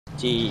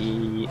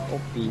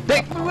G-O-P.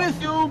 Take me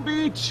with you,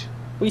 beach!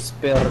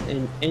 Whisper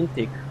in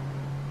Antic.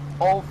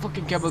 Oh,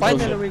 fucking capital.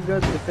 Finally we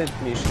got the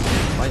fifth mission.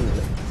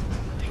 Finally.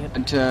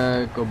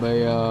 Attack,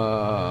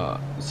 Obeya,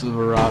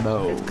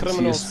 Silverado,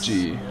 Criminals.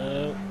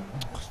 CSG.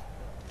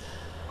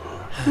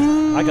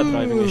 I got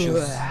driving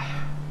issues.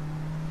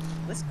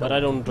 Let's go. But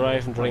I don't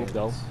drive and drink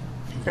though.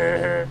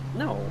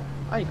 No,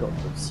 I got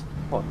this.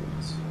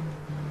 Points.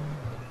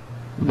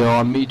 They're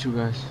on me too,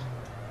 guys.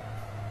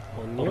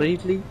 On you?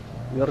 Really?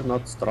 You're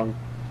not strong.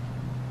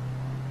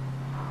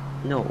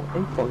 No,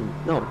 8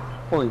 point. No,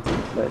 point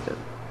is better.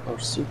 Or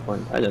C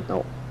point, I don't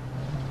know.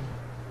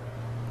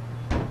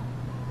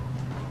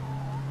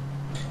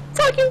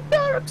 Fucking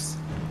perks!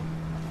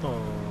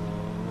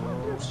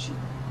 Oh, Shit.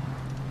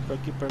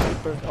 perky.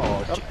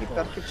 Oh,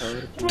 Perky.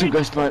 Two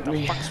guys bite what the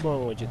me. fuck's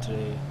wrong with you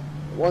today?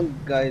 One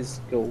guy's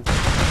go.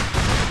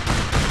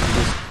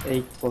 Just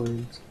 8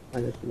 points.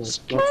 I don't know. Not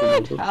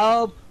really good.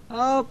 Help!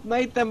 Help!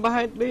 Mate, them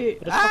behind me!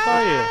 Where the fuck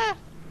are you?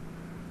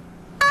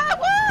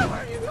 Where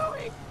are you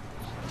going?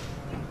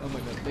 Oh my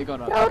god, they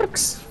got up.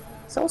 Perks!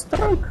 So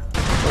strong!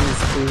 One is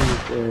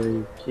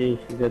doing, okay,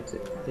 he got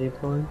 8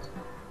 points.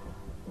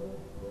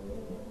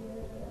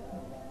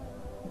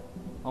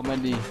 How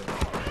many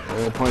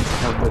points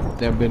have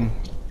there been?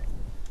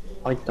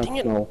 I Dang don't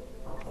it. know.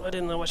 I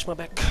didn't watch my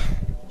back.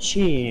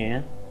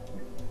 Shit.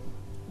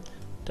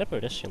 Dapper,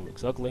 this shit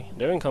looks ugly.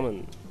 They're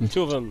incoming.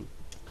 Two of them.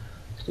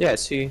 Yeah,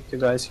 see, the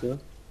guys here.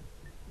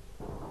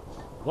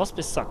 Wasp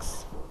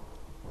sucks.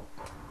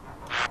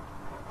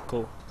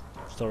 Cool.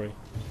 Story,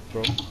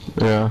 bro.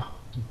 Yeah.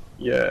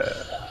 Yeah.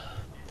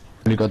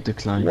 We got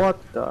declined. What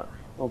the?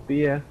 Oh,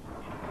 beer.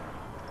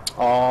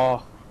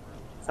 Oh.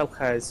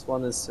 Felkhuis,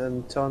 one is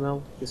in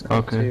tunnel. He's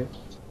coming Okay. to you.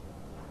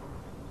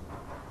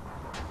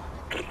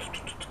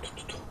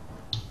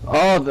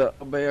 Oh, the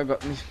Obeya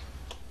got me.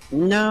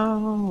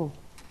 No!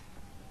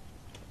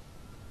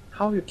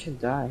 How you can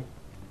die?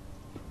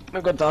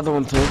 I got the other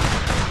one too.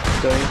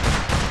 Going.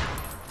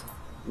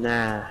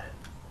 Nah.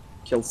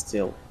 Kill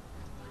still.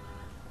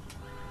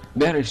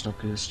 There is no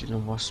kill steal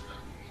on Wasp.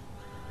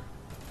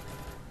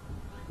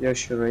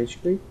 Yes, your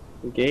HP.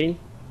 Again.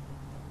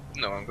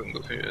 No, I'm going to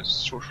go for a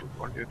social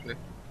party actually.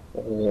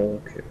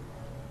 Okay.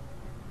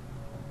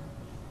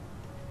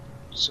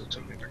 So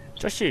tell me.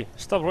 Joshi,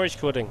 stop rage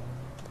quitting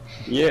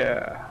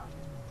Yeah.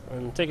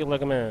 and take it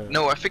like a man.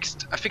 No, I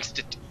fixed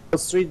it.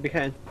 Street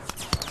behind.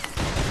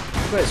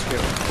 Where's here?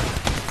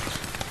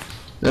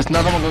 There's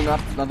another one going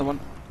up, another one.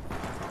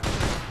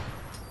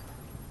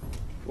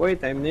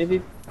 Wait, I'm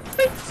needed.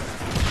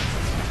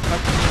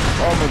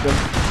 Oh my god.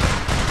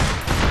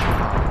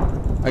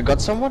 I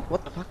got someone?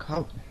 What the fuck?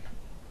 How?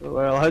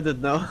 Well, I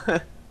don't know.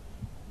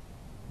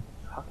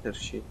 Fuck that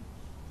shit.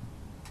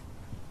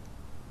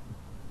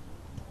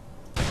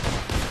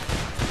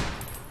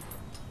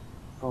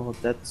 Oh,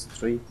 that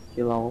street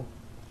kilo.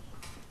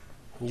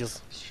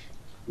 Yes.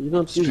 You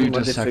don't use Street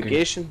is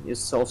modification, you're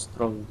so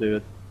strong,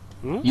 dude.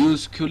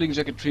 Use cooling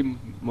jacket trim,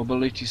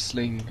 mobility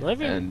sling,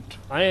 Maybe. and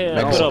I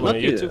No, put up a not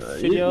YouTube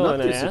you- video not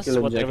and I use a asked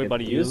killer what jacket,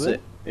 everybody use uses.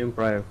 it in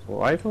prior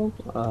rifle.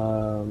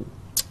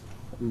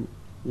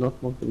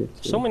 Not mobility.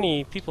 So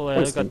many people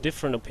What's got the-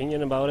 different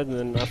opinion about it, and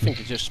then I think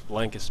it's just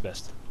blank is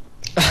best.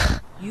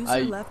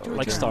 User left your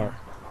Like channel. Star.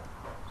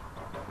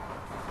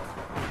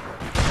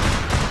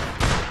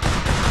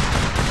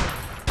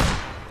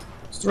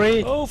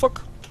 Straight. Oh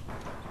fuck!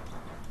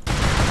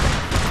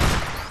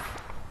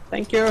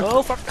 Thank you.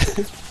 Oh fuck!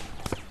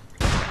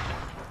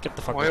 Get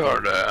the fuck Why out.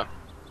 are the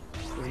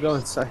Let's go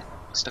inside.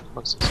 extended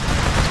boxes?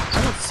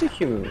 I don't see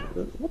him.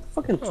 What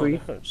fucking Oh, tree?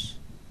 that hurts.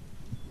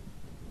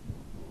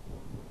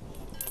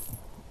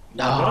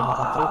 No.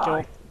 Thank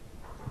you.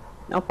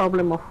 No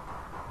problem.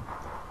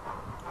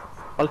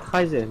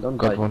 Alkhaise, don't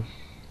got die. one.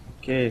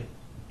 Okay.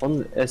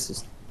 One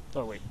assist,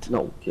 Oh wait.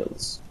 no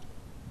kills.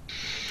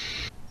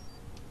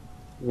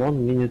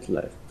 1 minute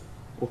left.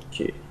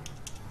 Okay.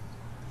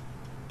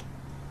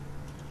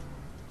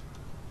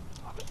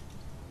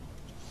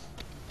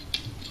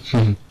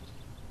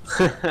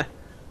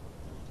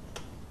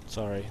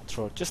 Sorry,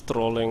 just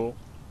trolling.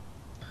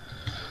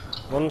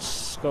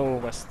 One's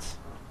going west.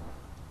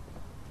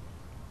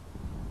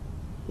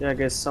 Yeah, I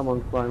guess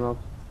someone climb up.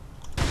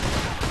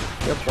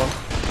 Yep, one.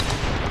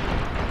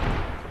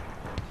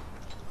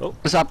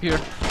 It's up here.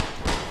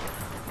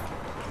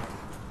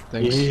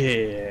 Thanks.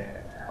 Yeah.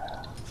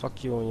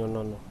 Fuck you and your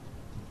nano.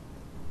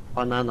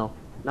 Banano.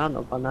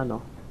 Nano,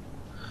 banano.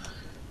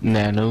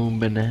 Nano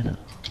banana.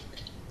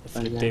 If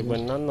they were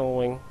not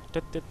knowing.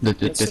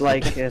 It's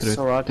like a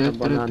Soraka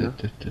banana.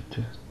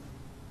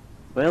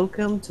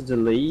 Welcome to the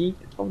League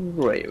of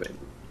Raven.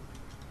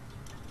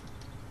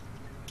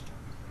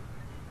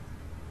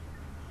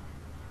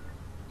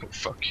 Oh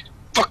fuck.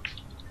 Fuck!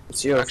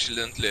 It's your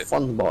Accidentally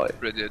fun boy.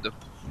 ready up.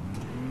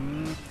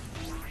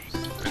 I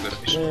got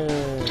a mission.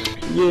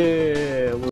 Yeah. Yeah.